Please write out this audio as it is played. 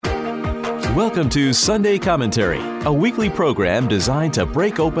Welcome to Sunday Commentary, a weekly program designed to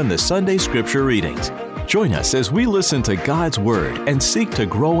break open the Sunday Scripture readings. Join us as we listen to God's Word and seek to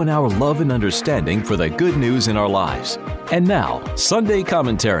grow in our love and understanding for the good news in our lives. And now, Sunday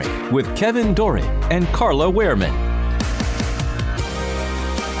Commentary with Kevin Doran and Carla Wehrman.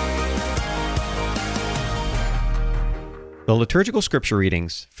 The liturgical scripture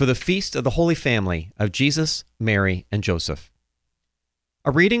readings for the Feast of the Holy Family of Jesus, Mary, and Joseph. A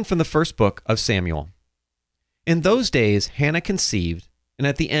reading from the first book of Samuel. In those days Hannah conceived, and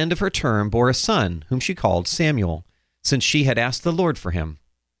at the end of her term bore a son, whom she called Samuel, since she had asked the Lord for him.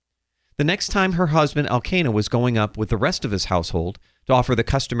 The next time her husband Elkanah was going up with the rest of his household to offer the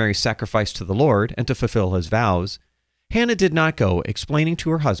customary sacrifice to the Lord and to fulfill his vows, Hannah did not go, explaining to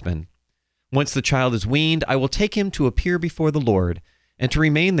her husband, "Once the child is weaned, I will take him to appear before the Lord, and to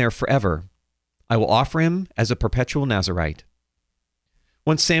remain there forever. I will offer him as a perpetual Nazirite."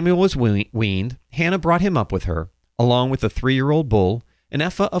 When Samuel was weaned, Hannah brought him up with her, along with a 3-year-old bull, an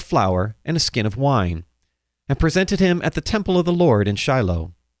ephah of flour, and a skin of wine, and presented him at the temple of the Lord in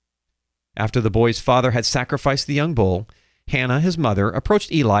Shiloh. After the boy's father had sacrificed the young bull, Hannah, his mother,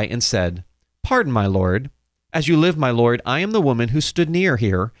 approached Eli and said, "Pardon, my lord. As you live, my lord, I am the woman who stood near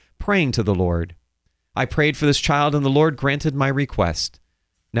here, praying to the Lord. I prayed for this child, and the Lord granted my request.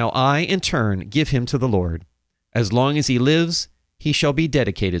 Now I, in turn, give him to the Lord. As long as he lives, he shall be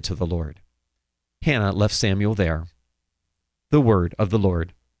dedicated to the Lord." Hannah left Samuel there. The word of the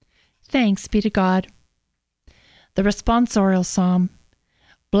Lord. Thanks be to God. The responsorial psalm.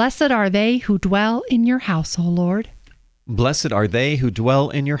 Blessed are they who dwell in your house, O Lord. Blessed are they who dwell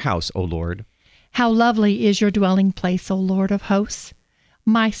in your house, O Lord. How lovely is your dwelling place, O Lord of hosts.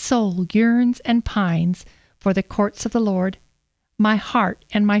 My soul yearns and pines for the courts of the Lord. My heart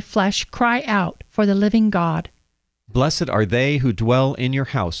and my flesh cry out for the living God. Blessed are they who dwell in your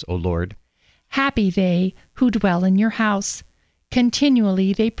house, O Lord. Happy they who dwell in your house.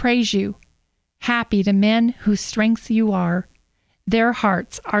 Continually they praise you. Happy the men whose strength you are. Their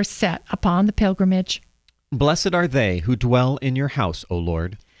hearts are set upon the pilgrimage. Blessed are they who dwell in your house, O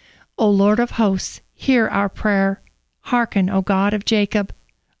Lord. O Lord of hosts, hear our prayer. Hearken, O God of Jacob.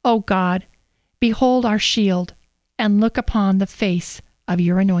 O God, behold our shield, and look upon the face of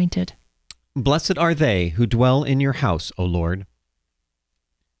your anointed. Blessed are they who dwell in your house, O Lord.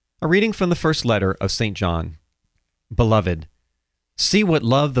 A reading from the first letter of St. John. Beloved, see what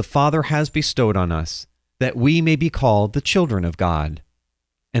love the Father has bestowed on us, that we may be called the children of God.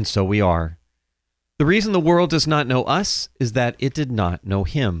 And so we are. The reason the world does not know us is that it did not know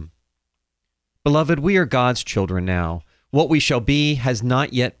him. Beloved, we are God's children now. What we shall be has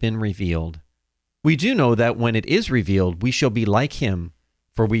not yet been revealed. We do know that when it is revealed, we shall be like him,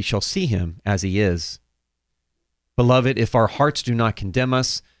 for we shall see him as he is. Beloved, if our hearts do not condemn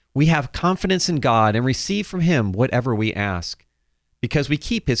us, we have confidence in God and receive from him whatever we ask, because we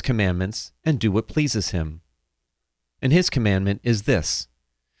keep his commandments and do what pleases him. And his commandment is this: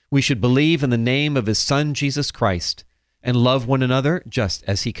 we should believe in the name of his Son, Jesus Christ, and love one another just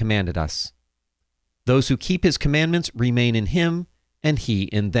as he commanded us. Those who keep his commandments remain in him, and he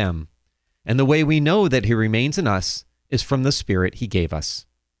in them. And the way we know that he remains in us is from the Spirit he gave us.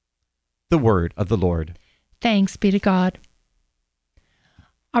 The word of the Lord. Thanks be to God.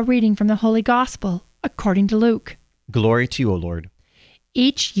 A reading from the Holy Gospel according to Luke. Glory to you, O Lord.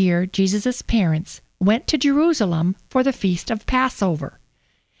 Each year Jesus' parents went to Jerusalem for the feast of Passover.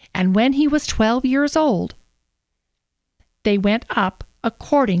 And when he was 12 years old, they went up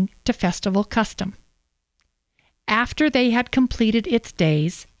according to festival custom. After they had completed its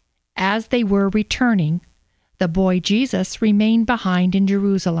days, as they were returning, the boy Jesus remained behind in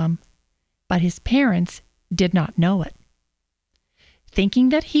Jerusalem, but his parents did not know it. Thinking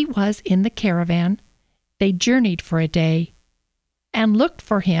that he was in the caravan, they journeyed for a day and looked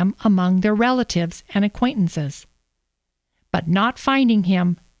for him among their relatives and acquaintances. But not finding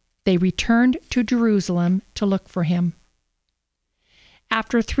him, they returned to Jerusalem to look for him.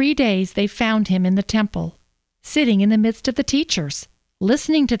 After 3 days they found him in the temple, sitting in the midst of the teachers,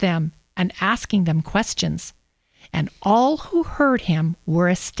 listening to them and asking them questions. And all who heard him were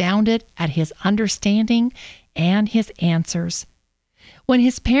astounded at his understanding and his answers. When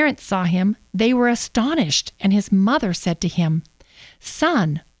his parents saw him, they were astonished, and his mother said to him,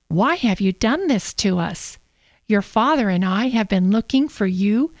 "Son, why have you done this to us? Your father and I have been looking for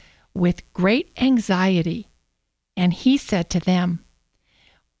you with great anxiety." And he said to them,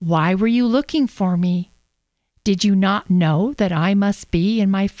 "Why were you looking for me? Did you not know that I must be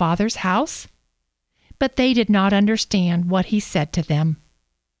in my Father's house?" But they did not understand what he said to them.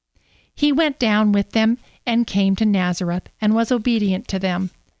 He went down with them and came to Nazareth and was obedient to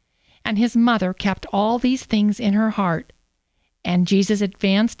them. And his mother kept all these things in her heart. And Jesus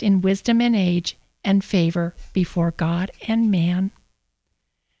advanced in wisdom and age and favor before God and man.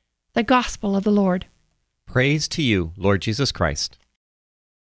 The Gospel of the Lord. Praise to you, Lord Jesus Christ.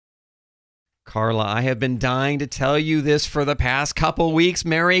 Carla, I have been dying to tell you this for the past couple weeks.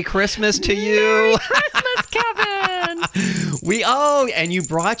 Merry Christmas to you. Merry Christmas, Kevin. And you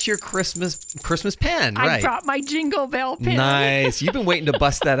brought your Christmas pen, right? I brought my Jingle Bell pen. Nice. You've been waiting to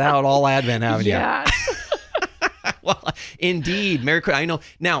bust that out all Advent, haven't you? Yes. Well, indeed. Merry Christmas. I know.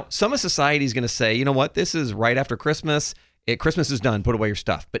 Now, some of society is going to say, you know what? This is right after Christmas. Christmas is done. Put away your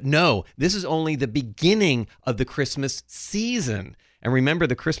stuff. But no, this is only the beginning of the Christmas season. And remember,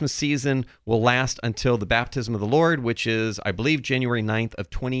 the Christmas season will last until the baptism of the Lord, which is, I believe, January 9th of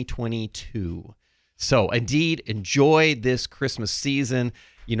 2022. So, indeed, enjoy this Christmas season.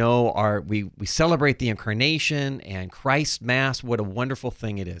 You know, we celebrate the Incarnation and Christ Mass. What a wonderful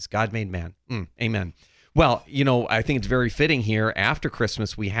thing it is. God made man. Amen. Well, you know, I think it's very fitting here. After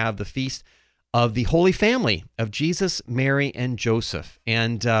Christmas, we have the feast of the Holy Family of Jesus, Mary, and Joseph.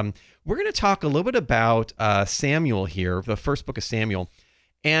 And we're going to talk a little bit about Samuel here, the first book of Samuel.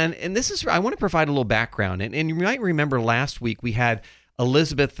 And this is, I want to provide a little background. And you might remember last week we had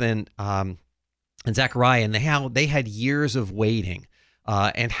Elizabeth and Zechariah, and how they had years of waiting.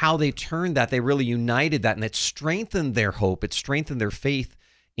 And how they turned that, they really united that, and it strengthened their hope. It strengthened their faith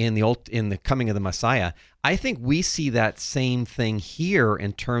in the coming of the Messiah. I think we see that same thing here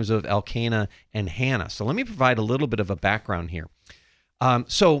in terms of Elkanah and Hannah. So let me provide a little bit of a background here.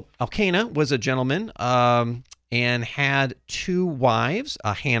 So Elkanah was a gentleman and had two wives,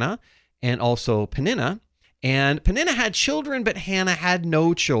 Hannah and also Peninnah. And Peninnah had children, but Hannah had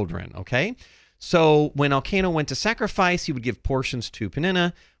no children, okay? So when Elkanah went to sacrifice, he would give portions to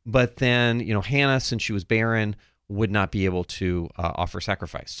Peninnah, but then, you know, Hannah, since she was barren, would not be able to offer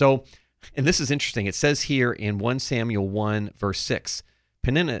sacrifice. So, and this is interesting. It says here in 1 Samuel 1, verse 6,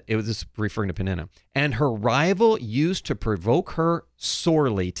 Peninnah, it was just referring to Peninnah, and her rival used to provoke her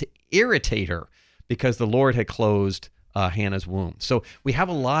sorely, to irritate her, because the Lord had closed Hannah's womb. So we have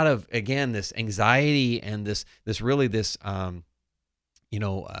a lot of, again, this anxiety and this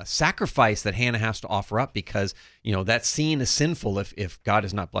sacrifice that Hannah has to offer up, because, you know, that scene is sinful if God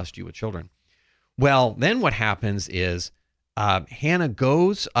has not blessed you with children. Well, then what happens is Hannah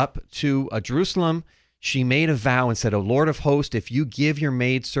goes up to Jerusalem. She made a vow and said, "O Lord of hosts, if you give your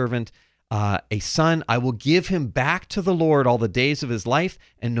maidservant a son, I will give him back to the Lord all the days of his life,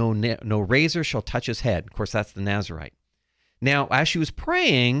 and no razor shall touch his head." Of course, that's the Nazarite. Now, as she was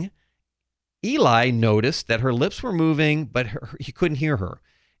praying, Eli noticed that her lips were moving, but he couldn't hear her.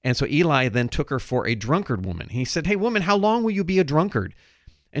 And so Eli then took her for a drunkard woman. He said, "Hey, woman, how long will you be a drunkard?"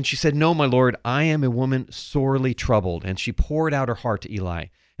 And she said, "No, my Lord, I am a woman sorely troubled." And she poured out her heart to Eli.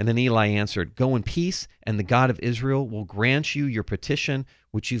 And then Eli answered, "Go in peace, and the God of Israel will grant you your petition,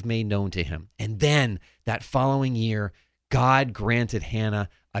 which you've made known to him." And then that following year, God granted Hannah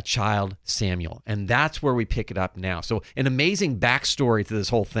a child, Samuel. And that's where we pick it up now. So an amazing backstory to this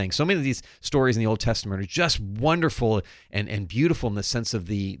whole thing. So many of these stories in the Old Testament are just wonderful and beautiful in the sense of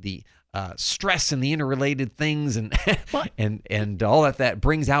the stress and the interrelated things and and all that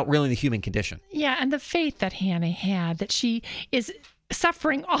brings out really the human condition. Yeah, and the faith that Hannah had, that she is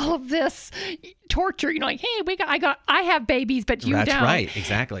suffering all of this torture, you know, like, hey, I have babies, but you don't. That's right,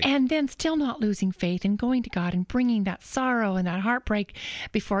 exactly. And then still not losing faith and going to God and bringing that sorrow and that heartbreak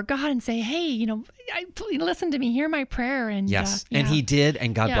before God and say, hey, you know, listen to me, hear my prayer. And yes, and he did,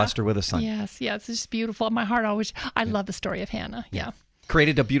 and God blessed her with a son. Yes, it's just beautiful. My heart I love the story of Hannah. Yeah.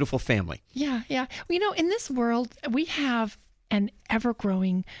 Created a beautiful family. Yeah. Well, you know, in this world, we have an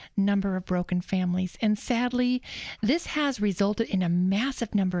ever-growing number of broken families. And sadly, this has resulted in a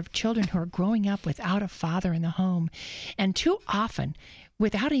massive number of children who are growing up without a father in the home. And too often,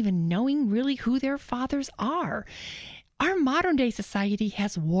 without even knowing really who their fathers are. Our modern-day society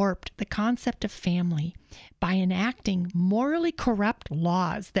has warped the concept of family by enacting morally corrupt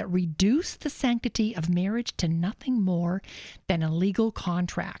laws that reduce the sanctity of marriage to nothing more than a legal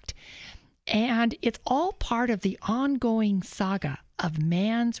contract. And it's all part of the ongoing saga of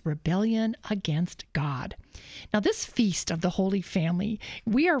man's rebellion against God. Now, this feast of the Holy Family,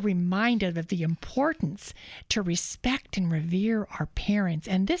 we are reminded of the importance to respect and revere our parents.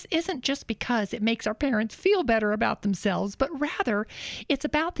 And this isn't just because it makes our parents feel better about themselves, but rather it's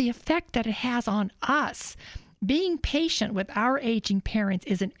about the effect that it has on us. Being patient with our aging parents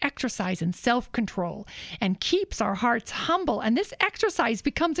is an exercise in self-control and keeps our hearts humble. And this exercise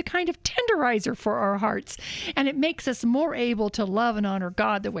becomes a kind of tenderizer for our hearts. And it makes us more able to love and honor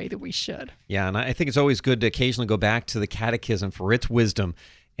God the way that we should. Yeah, and I think it's always good to occasionally go back to the Catechism for its wisdom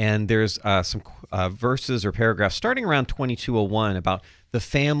And there's some verses or paragraphs starting around 2201 about the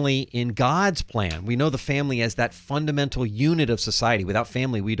family in God's plan. We know the family as that fundamental unit of society. Without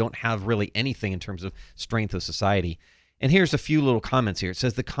family, we don't have really anything in terms of strength of society. And here's a few little comments here. It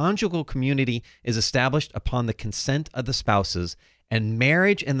says, the conjugal community is established upon the consent of the spouses, and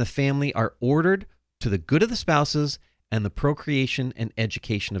marriage and the family are ordered to the good of the spouses and the procreation and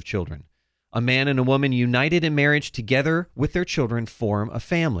education of children. A man and a woman united in marriage together with their children form a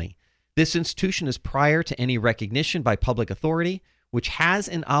family. This institution is prior to any recognition by public authority, which has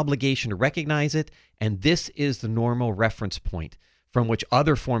an obligation to recognize it, and this is the normal reference point from which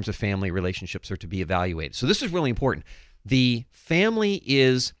other forms of family relationships are to be evaluated. So this is really important. The family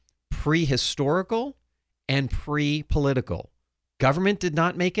is prehistorical and pre-political. Government did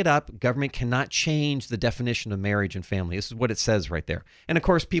not make it up. Government cannot change the definition of marriage and family. This is what it says right there. And of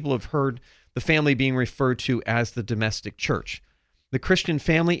course, people have heard the family being referred to as the domestic church. The Christian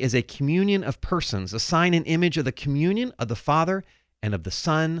family is a communion of persons, a sign and image of the communion of the Father and of the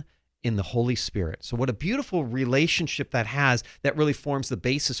Son in the Holy Spirit. So what a beautiful relationship that has, that really forms the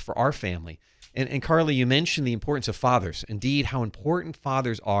basis for our family. And Carla, you mentioned the importance of fathers. Indeed, how important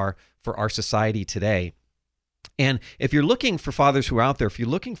fathers are for our society today. And if you're looking for fathers who are out there, if you're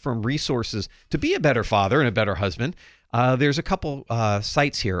looking for resources to be a better father and a better husband, there's a couple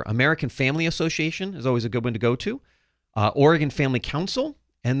sites here. American Family Association is always a good one to go to. Oregon Family Council.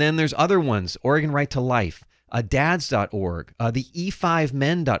 And then there's other ones, Oregon Right to Life, dads.org, the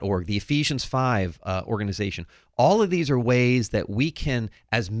e5men.org, the Ephesians 5 organization. All of these are ways that we can,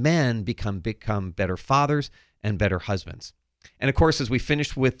 as men, become better fathers and better husbands. And of course, as we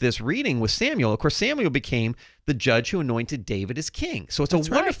finished with this reading with Samuel, of course, Samuel became the judge who anointed David as king. So it's a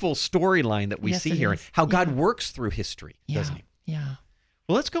wonderful storyline that we see here, and how God works through history, doesn't he? Yeah.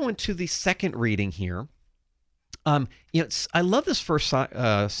 Well, let's go into the second reading here. I love this first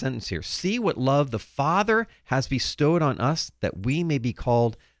sentence here. See what love the Father has bestowed on us, that we may be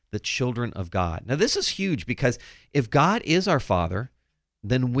called the children of God. Now, this is huge, because if God is our Father,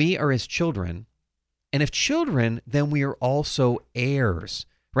 then we are his children. And if children, then we are also heirs,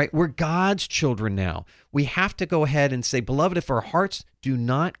 right? We're God's children now. We have to go ahead and say, beloved, if our hearts do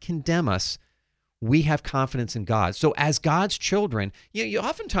not condemn us, we have confidence in God. So as God's children, you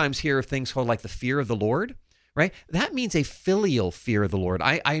oftentimes hear of things called like the fear of the Lord, right? That means a filial fear of the Lord.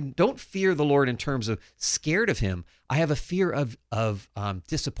 I don't fear the Lord in terms of scared of him. I have a fear of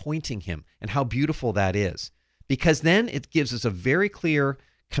disappointing him, and how beautiful that is. Because then it gives us a very clear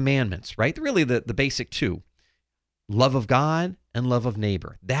commandments, right? Really the basic two, love of God and love of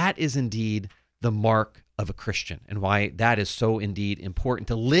neighbor. That is indeed the mark of a Christian, and why that is so indeed important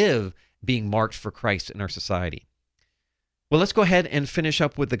to live being marked for Christ in our society. Well, let's go ahead and finish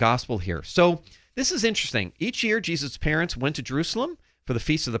up with the gospel here. So this is interesting. Each year, Jesus' parents went to Jerusalem for the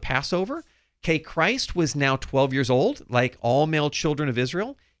feast of the Passover. Christ was now 12 years old, like all male children of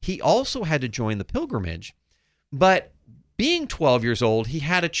Israel. He also had to join the pilgrimage, but being 12 years old, he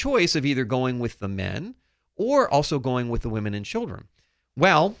had a choice of either going with the men or also going with the women and children.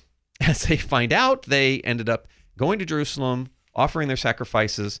 Well, as they find out, they ended up going to Jerusalem, offering their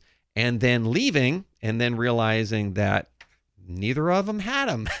sacrifices, and then leaving, and then realizing that neither of them had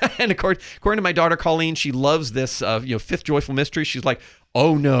him. And according to my daughter, Colleen, she loves this fifth joyful mystery. She's like,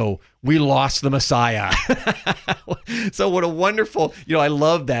 oh no, we lost the Messiah. So what a wonderful, I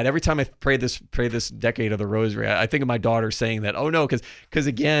love that. Every time I pray this decade of the rosary, I think of my daughter saying that, oh no, because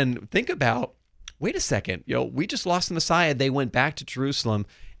again, think about, wait a second, we just lost the Messiah. They went back to Jerusalem.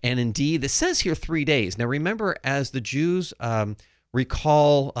 And indeed, it says here 3 days. Now remember, as the Jews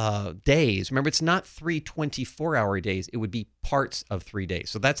recall days, remember, it's not 3 24-hour days. It would be parts of 3 days.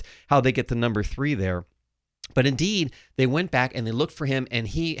 So that's how they get the number 3 there. But indeed, they went back and they looked for him, and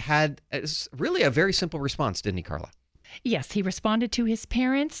he had really a very simple response, didn't he, Carla? Yes, he responded to his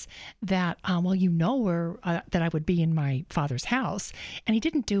parents that, that I would be in my Father's house. And he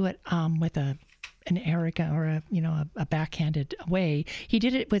didn't do it with an arrogant or a backhanded way. He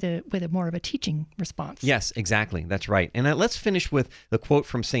did it with a more of a teaching response. Yes, exactly. That's right. And let's finish with the quote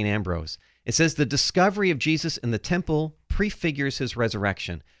from St. Ambrose. It says, the discovery of Jesus in the temple prefigures his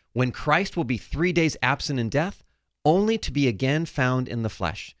resurrection, when Christ will be 3 days absent in death, only to be again found in the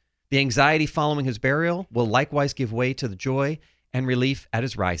flesh. The anxiety following his burial will likewise give way to the joy and relief at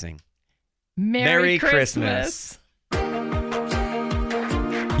his rising. Merry Christmas.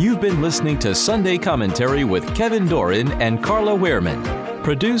 You've been listening to Sunday Commentary with Kevin Doran and Carla Wehrman,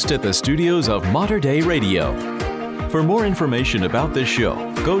 produced at the studios of Mater Dei Radio. For more information about this show,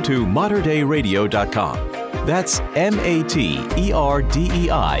 go to materdeiradio.com. That's MATERDEI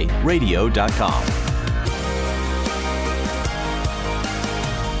radio.com.